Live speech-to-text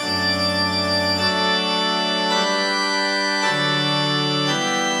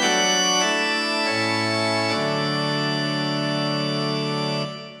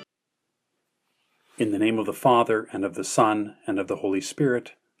In the name of the Father, and of the Son, and of the Holy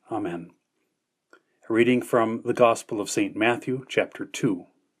Spirit. Amen. A reading from the Gospel of St. Matthew, chapter 2.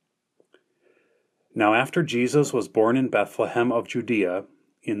 Now after Jesus was born in Bethlehem of Judea,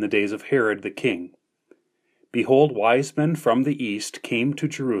 in the days of Herod the king, behold, wise men from the east came to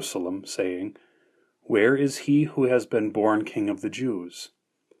Jerusalem, saying, Where is he who has been born King of the Jews?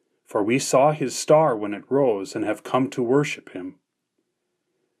 For we saw his star when it rose, and have come to worship him.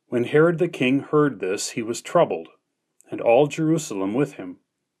 When Herod the king heard this, he was troubled, and all Jerusalem with him.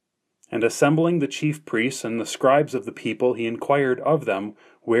 And assembling the chief priests and the scribes of the people, he inquired of them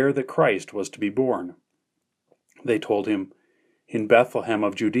where the Christ was to be born. They told him, In Bethlehem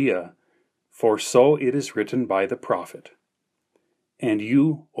of Judea, for so it is written by the prophet. And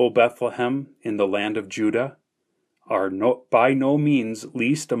you, O Bethlehem, in the land of Judah, are by no means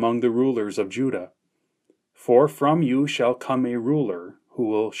least among the rulers of Judah. For from you shall come a ruler who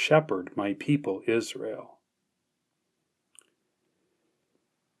will shepherd my people Israel.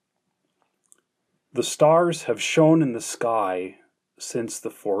 The stars have shone in the sky since the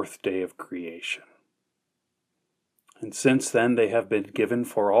fourth day of creation. And since then they have been given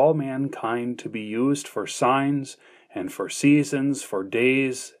for all mankind to be used for signs and for seasons, for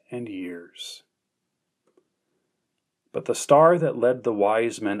days and years. But the star that led the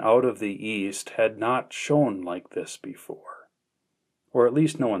wise men out of the east had not shone like this before. Or at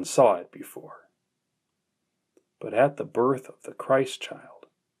least no one saw it before. But at the birth of the Christ child,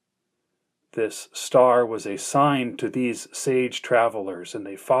 this star was a sign to these sage travelers, and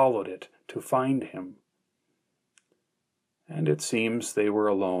they followed it to find him. And it seems they were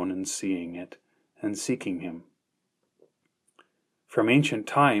alone in seeing it and seeking him. From ancient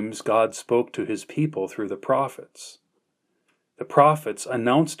times, God spoke to his people through the prophets. The prophets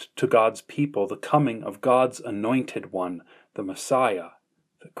announced to God's people the coming of God's anointed one, the Messiah,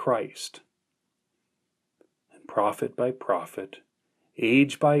 the Christ. And prophet by prophet,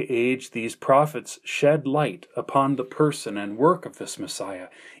 age by age, these prophets shed light upon the person and work of this Messiah,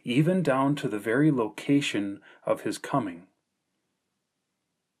 even down to the very location of his coming.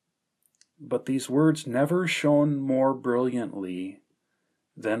 But these words never shone more brilliantly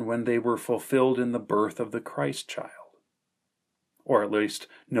than when they were fulfilled in the birth of the Christ child. Or at least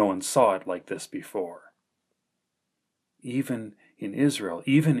no one saw it like this before. Even in Israel,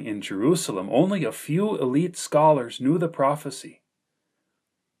 even in Jerusalem, only a few elite scholars knew the prophecy.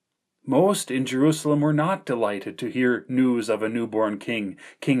 Most in Jerusalem were not delighted to hear news of a newborn king.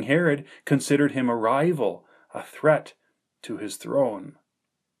 King Herod considered him a rival, a threat to his throne.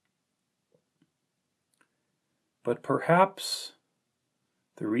 But perhaps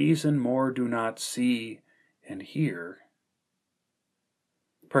the reason more do not see and hear,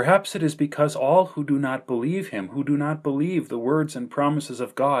 perhaps it is because all who do not believe him, who do not believe the words and promises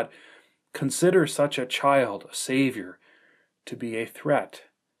of God, consider such a child, a Savior, to be a threat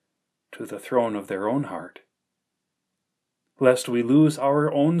to the throne of their own heart, lest we lose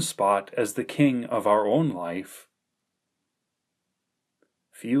our own spot as the king of our own life.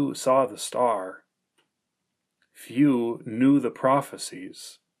 Few saw the star. Few knew the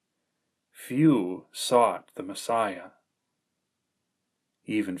prophecies. Few sought the Messiah.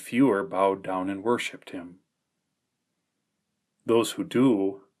 Even fewer bowed down and worshipped him. Those who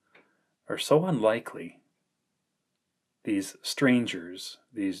do are so unlikely. These strangers,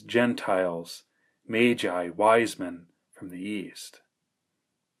 these Gentiles, magi, wise men from the east.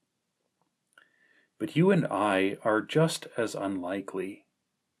 But you and I are just as unlikely.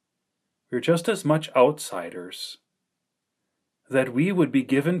 We're just as much outsiders, that we would be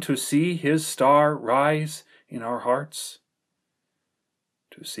given to see his star rise in our hearts,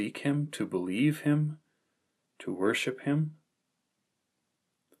 to seek him, to believe him, to worship him.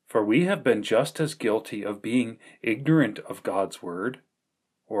 For we have been just as guilty of being ignorant of God's word,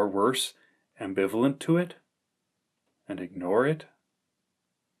 or worse, ambivalent to it, and ignore it.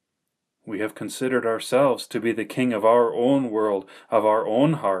 We have considered ourselves to be the king of our own world, of our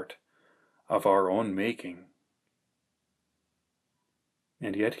own heart, of our own making.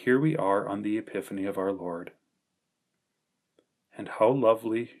 And yet here we are on the Epiphany of our Lord. And how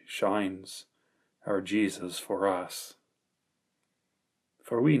lovely shines our Jesus for us.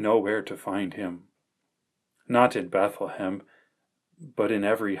 For we know where to find him, not in Bethlehem, but in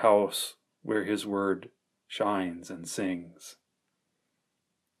every house where his word shines and sings.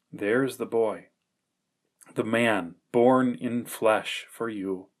 There's the boy, the man born in flesh for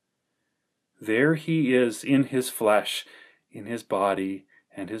you. There he is in his flesh, in his body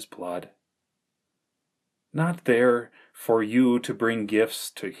and his blood. Not there for you to bring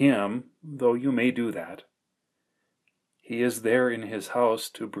gifts to him, though you may do that. He is there in his house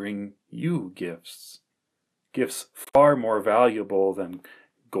to bring you gifts, gifts far more valuable than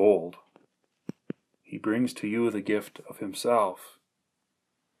gold. He brings to you the gift of himself.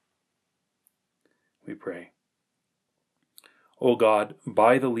 We pray. O God,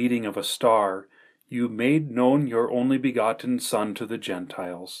 by the leading of a star, you made known your only begotten Son to the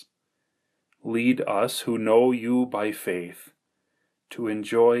Gentiles. Lead us who know you by faith to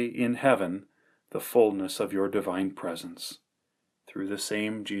enjoy in heaven the fullness of your divine presence. Through the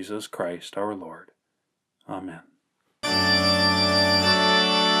same Jesus Christ our Lord. Amen.